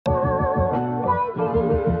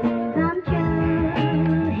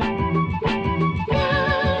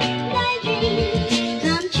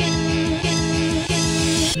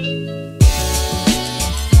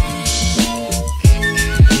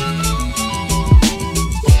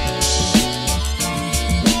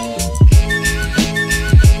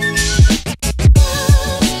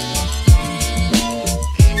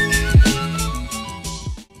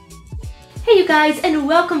guys, and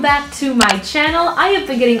welcome back to my channel. I have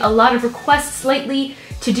been getting a lot of requests lately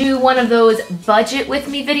to do one of those budget with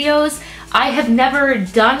me videos. I have never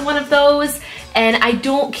done one of those, and I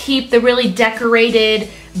don't keep the really decorated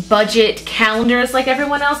budget calendars like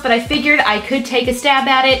everyone else, but I figured I could take a stab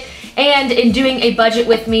at it, and in doing a budget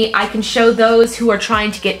with me, I can show those who are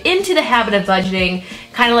trying to get into the habit of budgeting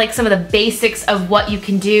kind of like some of the basics of what you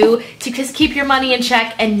can do to just keep your money in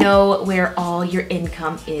check and know where all your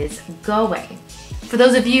income is going. For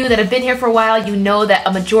those of you that have been here for a while, you know that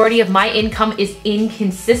a majority of my income is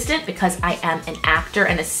inconsistent because I am an actor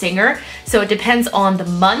and a singer. So it depends on the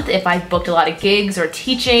month. If I've booked a lot of gigs or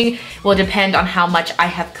teaching, will depend on how much I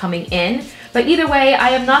have coming in. But either way,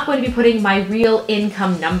 I am not going to be putting my real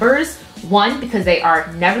income numbers. One, because they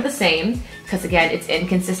are never the same, because again, it's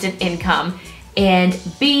inconsistent income. And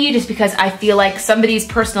B, just because I feel like somebody's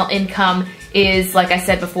personal income is, like I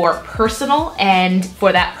said before, personal, and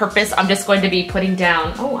for that purpose, I'm just going to be putting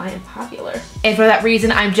down, oh, I am popular. And for that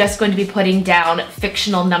reason, I'm just going to be putting down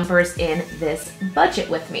fictional numbers in this budget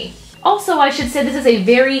with me. Also, I should say this is a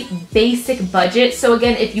very basic budget, so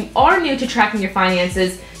again, if you are new to tracking your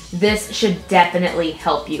finances, this should definitely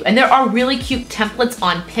help you. And there are really cute templates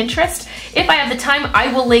on Pinterest. If I have the time,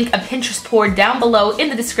 I will link a Pinterest board down below in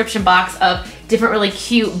the description box of different really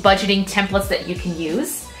cute budgeting templates that you can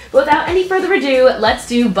use. But without any further ado, let's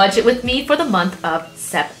do budget with me for the month of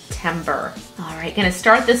September. All right, gonna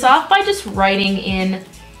start this off by just writing in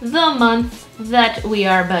the month that we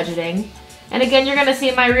are budgeting. And again, you're gonna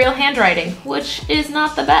see my real handwriting, which is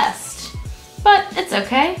not the best. But it's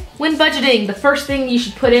okay. When budgeting, the first thing you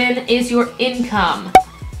should put in is your income.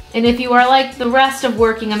 And if you are like the rest of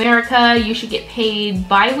working America, you should get paid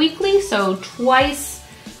bi-weekly, so twice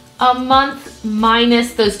a month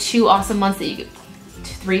minus those 2 awesome months that you get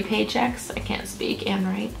 3 paychecks. I can't speak and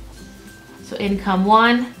write. So income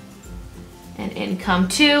 1 and income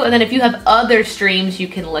 2. And then if you have other streams, you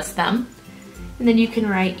can list them. And then you can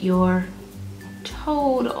write your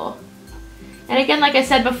total. And again, like I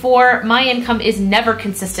said before, my income is never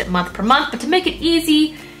consistent month per month, but to make it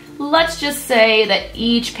easy, let's just say that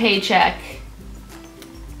each paycheck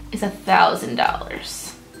is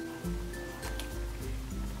 $1,000.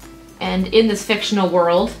 And in this fictional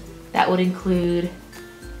world, that would include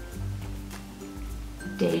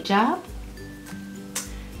day job,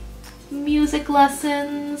 music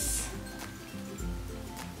lessons,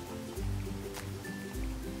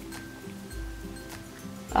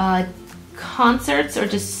 concerts or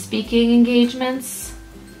just speaking engagements.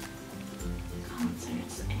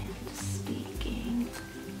 Concerts and speaking.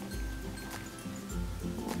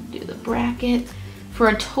 We'll do the bracket for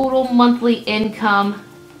a total monthly income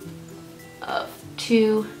of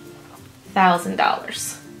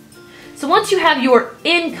 $2,000. So once you have your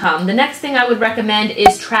income, the next thing I would recommend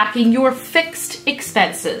is tracking your fixed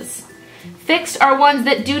expenses. Fixed are ones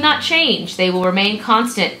that do not change. They will remain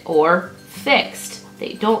constant or fixed.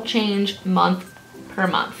 They don't change month per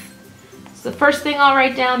month. So the first thing I'll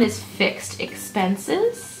write down is fixed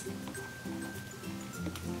expenses.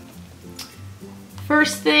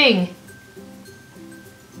 First thing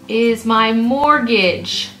is my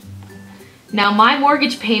mortgage. Now my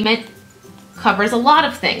mortgage payment covers a lot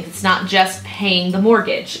of things. It's not just paying the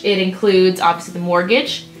mortgage. It includes obviously the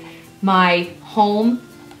mortgage, my home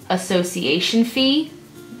association fee.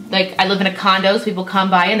 Like, I live in a condo, so people come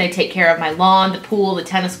by and they take care of my lawn, the pool, the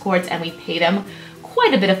tennis courts, and we pay them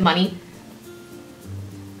quite a bit of money.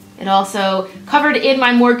 It also, covered in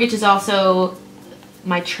my mortgage is also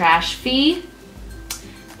my trash fee,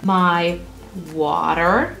 my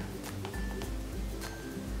water,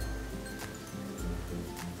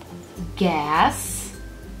 gas,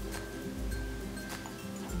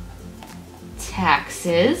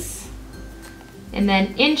 taxes, and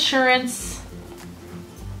then insurance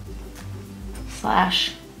 /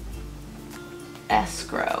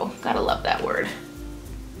 escrow. Gotta love that word.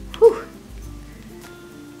 Whew.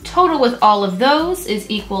 Total with all of those is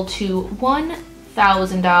equal to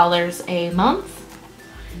 $1,000 a month.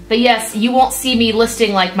 But yes, you won't see me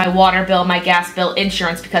listing like my water bill, my gas bill,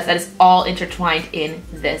 insurance, because that is all intertwined in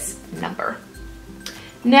this number.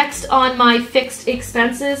 Next on my fixed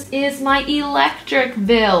expenses is my electric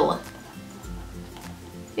bill.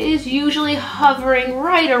 It is usually hovering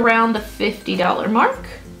right around the $50 mark.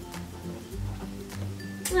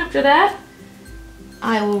 After that,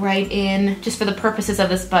 I will write in, just for the purposes of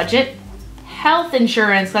this budget, health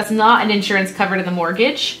insurance. That's not an insurance covered in the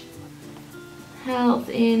mortgage. Health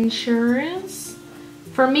insurance.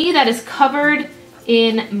 For me, that is covered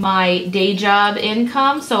in my day job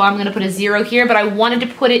income, so I'm gonna put a 0 here, but I wanted to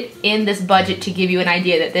put it in this budget to give you an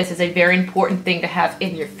idea that this is a very important thing to have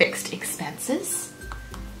in your fixed expenses. expenses.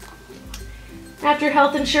 After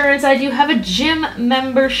health insurance, I do have a gym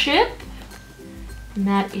membership, and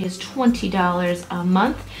that is $20 a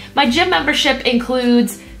month. My gym membership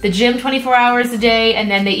includes the gym 24 hours a day, and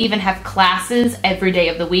then they even have classes every day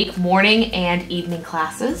of the week, morning and evening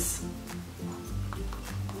classes.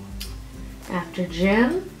 After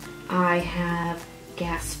gym, I have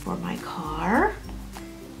gas for my car.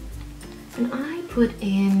 And I put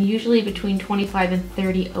in usually between 25 and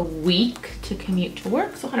 30 a week to commute to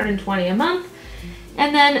work, so 120 a month.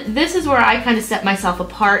 And then this is where I kind of set myself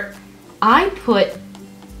apart. I put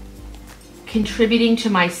contributing to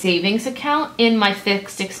my savings account in my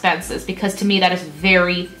fixed expenses, because to me that is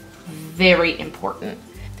very, very important.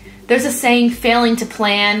 There's a saying, failing to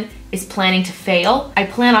plan is planning to fail. I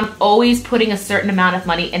plan on always putting a certain amount of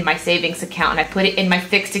money in my savings account, and I put it in my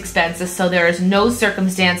fixed expenses, so there is no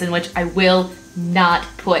circumstance in which I will not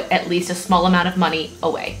put at least a small amount of money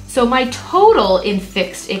away. So my total in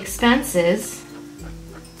fixed expenses,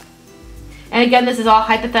 and again this is all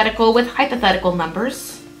hypothetical with hypothetical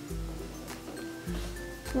numbers,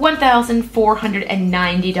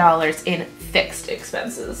 $1,490 in fixed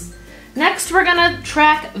expenses. Next, we're gonna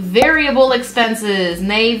track variable expenses,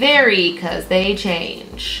 and they vary because they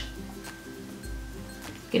change.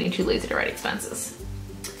 Getting too lazy to write expenses.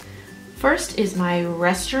 First is my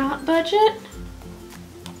restaurant budget,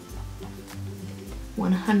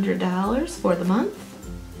 $100 for the month.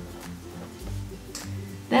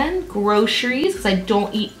 Then groceries, because I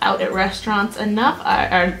don't eat out at restaurants enough,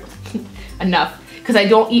 because I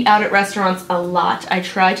don't eat out at restaurants a lot. I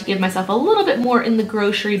try to give myself a little bit more in the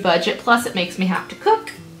grocery budget, plus it makes me have to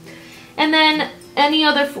cook. And then any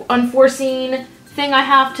other unforeseen thing I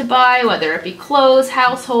have to buy, whether it be clothes,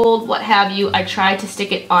 household, what have you, I try to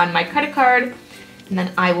stick it on my credit card, and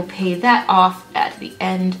then I will pay that off at the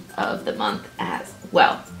end of the month as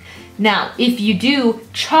well. Now, if you do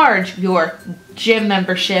charge your gym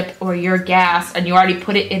membership or your gas and you already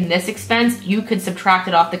put it in this expense, you can subtract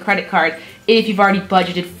it off the credit card if you've already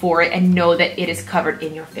budgeted for it and know that it is covered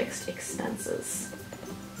in your fixed expenses.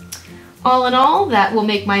 All in all, that will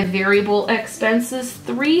make my variable expenses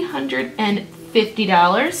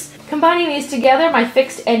 $350. Combining these together, my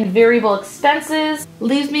fixed and variable expenses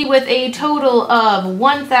leaves me with a total of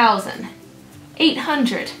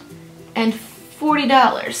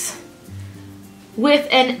 $1,840, with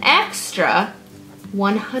an extra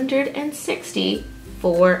 $160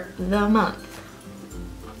 for the month.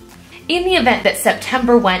 In the event that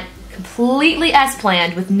September went completely as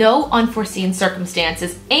planned with no unforeseen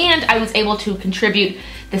circumstances and I was able to contribute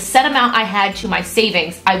the set amount I had to my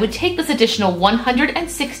savings, I would take this additional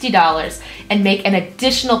 $160 and make an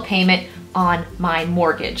additional payment on my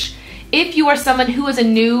mortgage. If you are someone who is a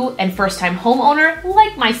new and first-time homeowner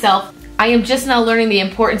like myself, I am just now learning the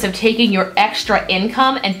importance of taking your extra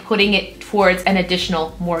income and putting it towards an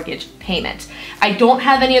additional mortgage payment. I don't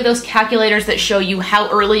have any of those calculators that show you how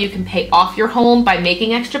early you can pay off your home by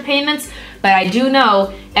making extra payments, but I do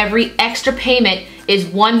know every extra payment is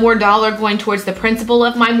one more dollar going towards the principal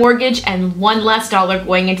of my mortgage and one less dollar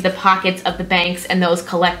going into the pockets of the banks and those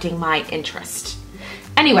collecting my interest.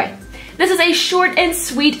 Anyway, this is a short and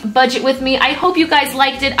sweet budget with me. I hope you guys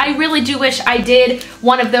liked it. I really do wish I did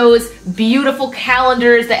one of those beautiful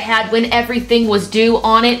calendars that had when everything was due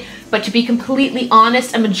on it. But to be completely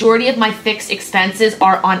honest, a majority of my fixed expenses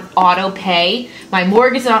are on auto pay. My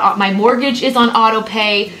mortgage is on auto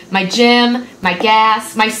pay. My gym, my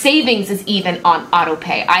gas, my savings is even on auto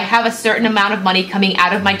pay. I have a certain amount of money coming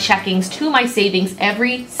out of my checkings to my savings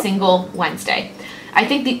every single Wednesday. I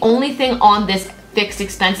think the only thing on this fixed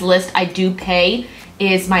expense list I do pay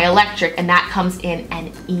is my electric, and that comes in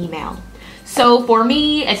an email. So for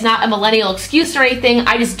me, it's not a millennial excuse or anything.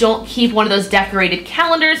 I just don't keep one of those decorated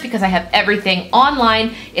calendars because I have everything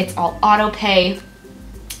online. It's all auto pay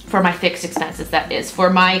for my fixed expenses, that is. For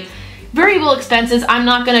my variable expenses, I'm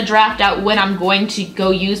not gonna draft out when I'm going to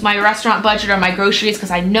go use my restaurant budget or my groceries,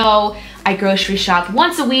 because I know I grocery shop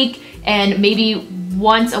once a week, and maybe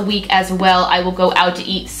once a week as well I will go out to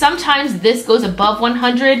eat. Sometimes this goes above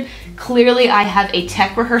 100. Clearly I have a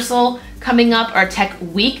tech rehearsal coming up, or tech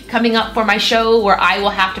week coming up for my show, where I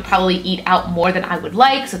will have to probably eat out more than I would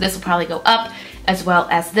like, so this will probably go up as well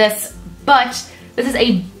as this. But this is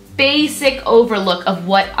a basic overlook of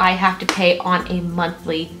what I have to pay on a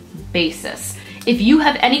monthly basis. If you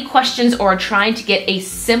have any questions or are trying to get a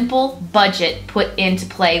simple budget put into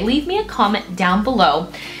play, leave me a comment down below.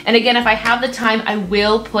 And again, if I have the time, I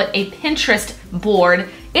will put a Pinterest board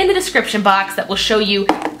in the description box that will show you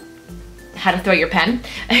how to throw your pen.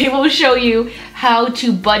 It will show you how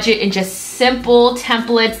to budget in just simple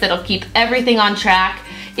templates that'll keep everything on track.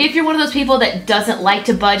 If you're one of those people that doesn't like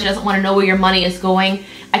to budget, doesn't want to know where your money is going,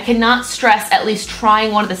 I cannot stress at least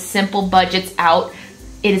trying one of the simple budgets out.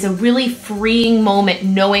 It is a really freeing moment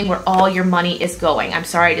knowing where all your money is going. I'm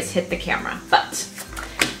sorry I just hit the camera, but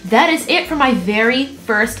that is it for my very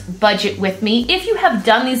first budget with me. If you have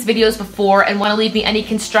done these videos before and want to leave me any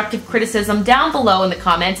constructive criticism down below in the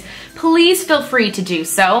comments, please feel free to do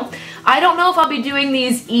so. I don't know if I'll be doing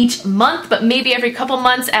these each month, but maybe every couple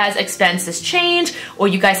months as expenses change, or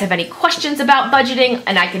you guys have any questions about budgeting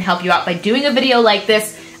and I can help you out by doing a video like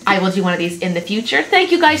this, I will do one of these in the future.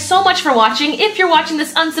 Thank you guys so much for watching. If you're watching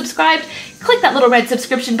this unsubscribed, click that little red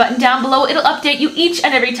subscription button down below. It'll update you each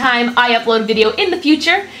and every time I upload a video in the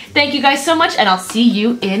future. Thank you guys so much, and I'll see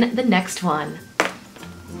you in the next one.